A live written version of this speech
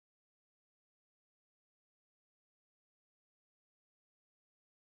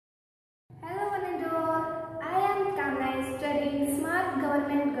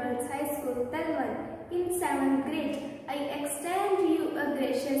school Talwan in 7th grade. I extend you a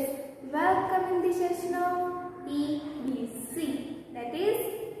gracious welcome in the session of EBC, that is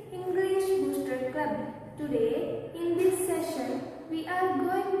English Booster Club. Today in this session we are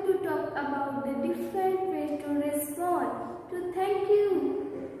going to talk about the different ways to respond to thank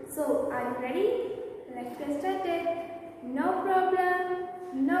you. So are you ready? Let's get started. No problem,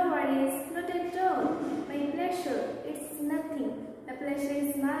 no worries, not at all. My pleasure, it's nothing. The pleasure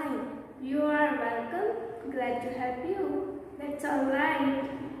is mine. You are welcome. Glad to help you. That's all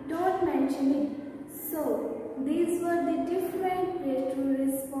right.